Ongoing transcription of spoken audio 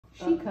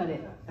She cut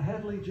it.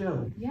 Hadley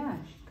Joe. Yeah,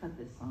 she cut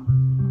this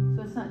song.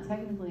 So it's not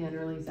technically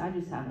unreleased. I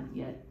just haven't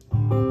yet. It's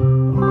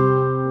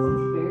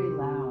very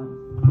loud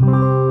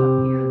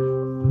up here.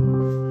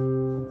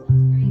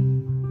 Great.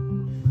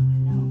 I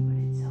know, but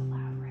it's so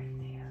loud right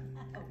there.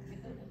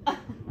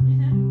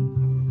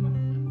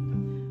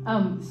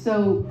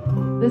 So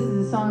this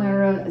is a song I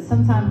wrote.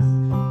 Sometimes,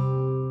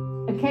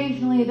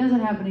 occasionally, it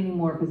doesn't happen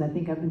anymore because I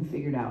think I've been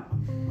figured out.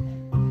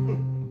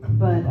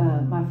 But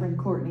my friend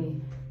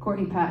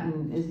Courtney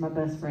Patton is my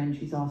best friend.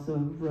 She's also a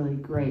really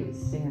great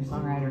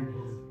singer-songwriter.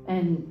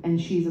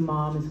 And she's a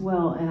mom as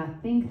well. And I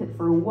think that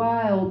for a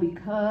while,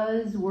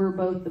 because we're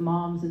both the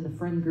moms in the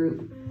friend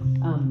group,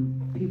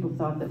 people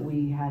thought that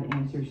we had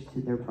answers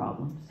to their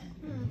problems.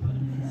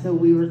 So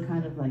we were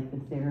kind of like the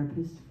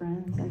therapist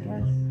friends, I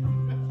guess.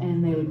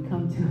 And they would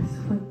come to us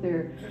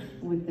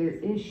with their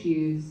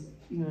issues,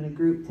 in a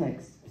group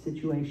text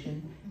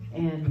situation.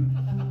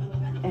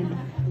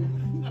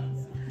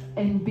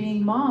 And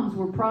being moms,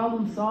 we're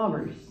problem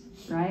solvers,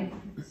 right?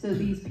 So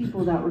these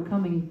people that were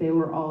coming, they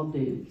were all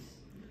dudes.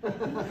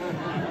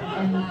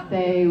 And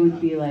they would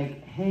be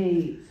like,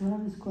 hey, so I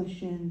have this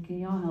question, can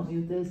y'all help me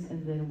with this?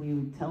 And then we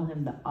would tell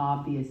him the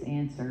obvious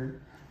answer.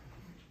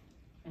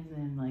 And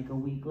then like a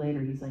week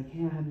later, he's like,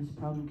 hey, I have this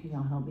problem, can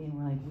y'all help me? And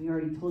we're like, we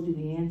already told you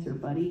the answer,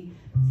 buddy.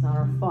 It's not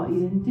our fault you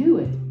didn't do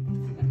it.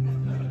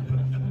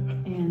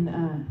 And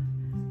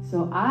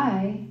so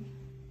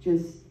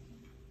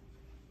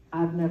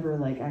I've never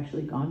like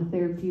actually gone to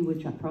therapy,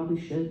 which I probably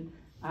should.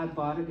 I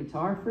bought a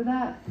guitar for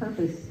that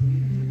purpose.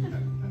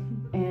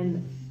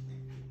 And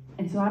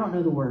so I don't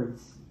know the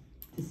words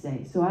to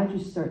say. So I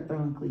just start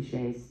throwing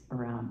cliches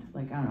around.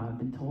 Like, I don't know, I've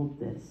been told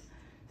this.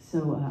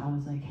 So I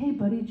was like, hey,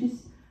 buddy,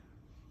 just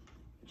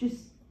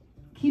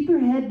keep your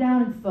head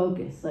down and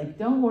focus. Like,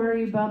 don't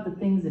worry about the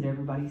things that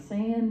everybody's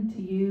saying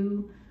to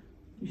you.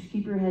 Just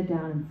keep your head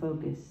down and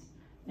focus.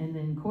 And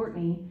then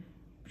Courtney,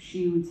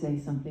 she would say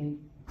something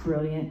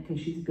brilliant because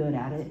she's good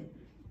at it.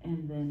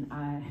 And then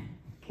I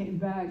came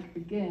back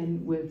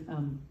again with,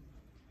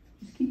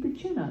 just keep your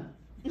chin up.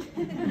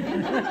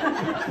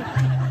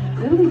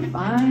 It'll be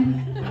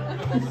fine.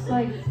 Just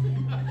like,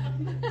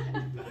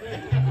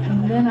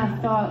 and then I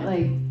thought,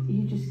 like,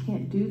 you just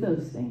can't do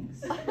those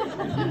things at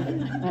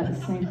the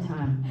same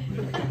time.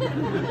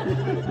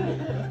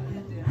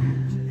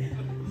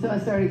 So I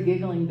started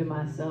giggling to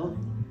myself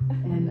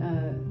and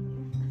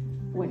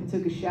went and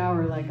took a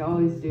shower like I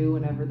always do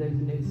whenever there's a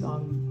new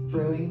song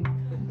brewing.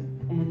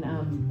 And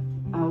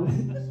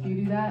do you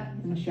do that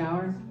in the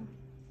shower?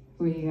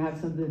 Where you have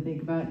something to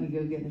think about and you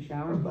go get in the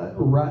shower?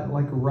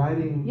 Like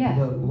riding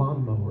the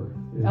lawnmower.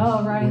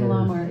 Riding the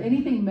lawnmower.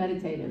 Anything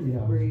meditative. Yeah.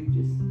 Where you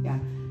just,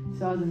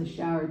 So I was in the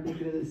shower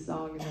thinking of this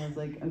song and I was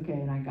like, okay,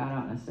 and I got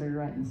out and I started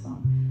writing the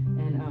song.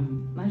 And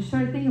I just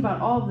started thinking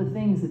about all the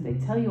things that they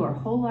tell you our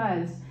whole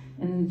lives,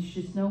 and it's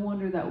just no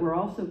wonder that we're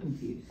all so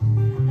confused.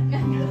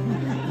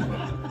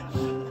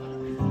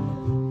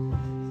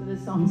 So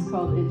this song's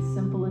called It's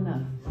Simple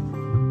Enough.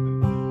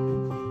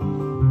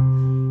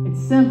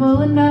 It's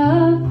simple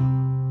enough.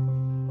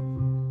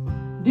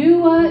 Do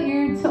what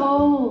you're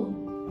told,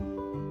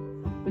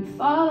 but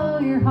follow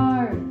your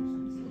heart,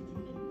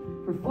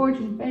 for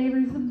fortune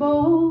favors the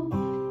bold.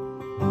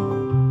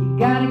 You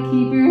gotta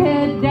keep your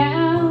head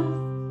down,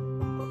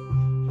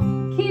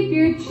 keep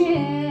your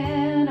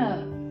chin up,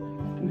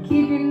 and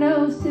keep your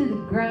nose to the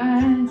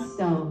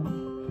grindstone.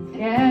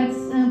 Yeah, it's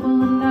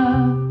simple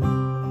enough.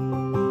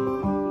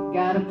 You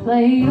gotta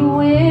play to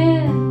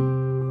win,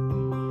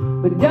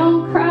 but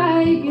don't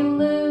cry if you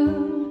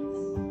lose.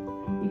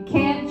 You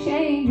can't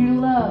change your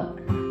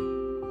luck,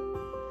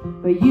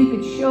 but you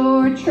could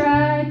sure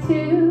try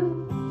to.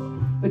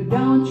 But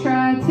don't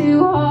try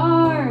too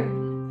hard.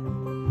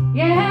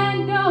 Yeah,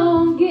 and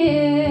don't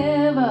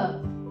give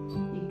up.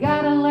 You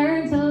gotta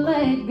learn to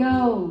let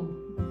go.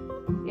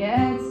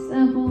 Yeah, it's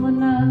simple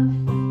enough.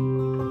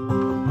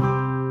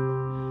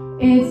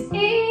 It's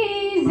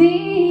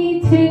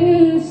easy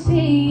to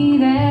see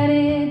that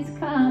it's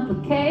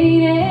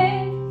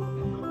complicated.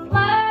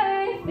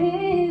 Life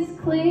is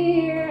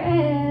clear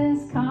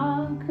as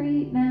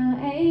concrete now,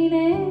 ain't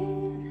it?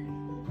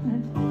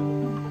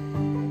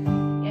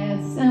 Yeah,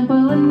 it's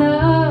simple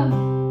enough.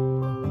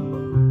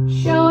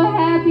 Show a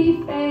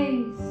happy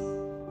face,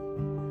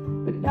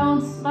 but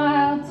don't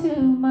smile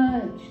too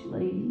much,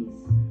 ladies.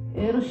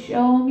 It'll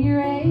show 'em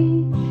your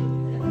age.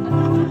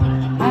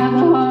 Have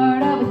the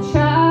heart of a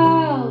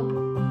child,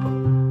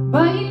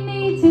 but you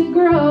need to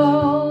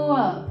grow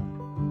up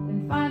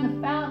and find the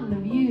fountain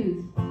of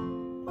youth.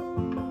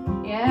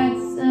 Yeah,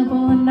 it's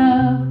simple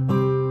enough.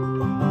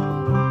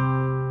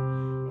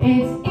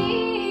 It's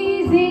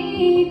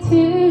easy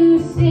to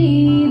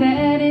see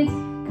that it's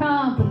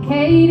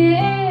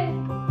complicated.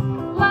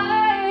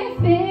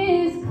 Life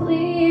is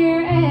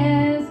clear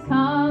as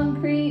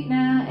concrete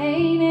now,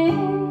 ain't it?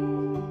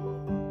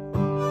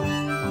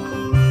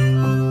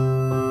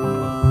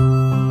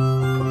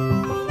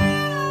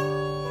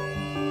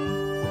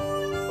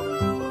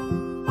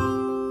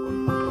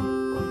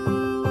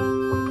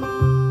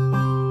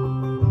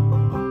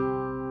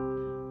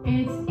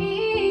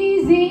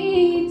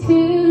 easy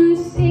to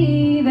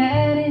see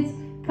that it's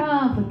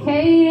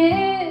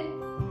complicated,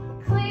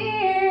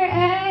 clear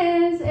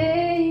as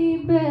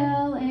a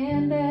bell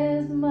and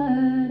as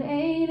mud,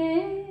 ain't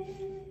it?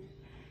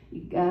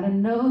 You gotta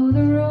know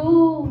the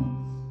rules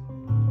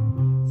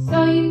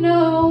so you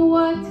know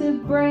what to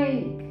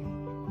break.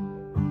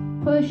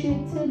 Push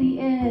it to the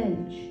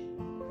edge,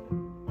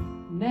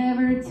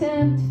 never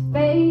tempt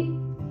fate.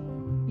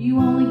 You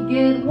only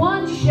get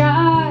one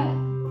shot.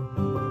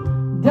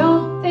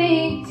 Don't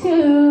think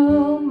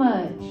too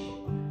much,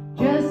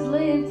 just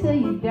live till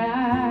you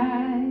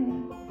die.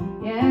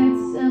 Yeah,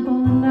 it's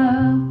simple enough.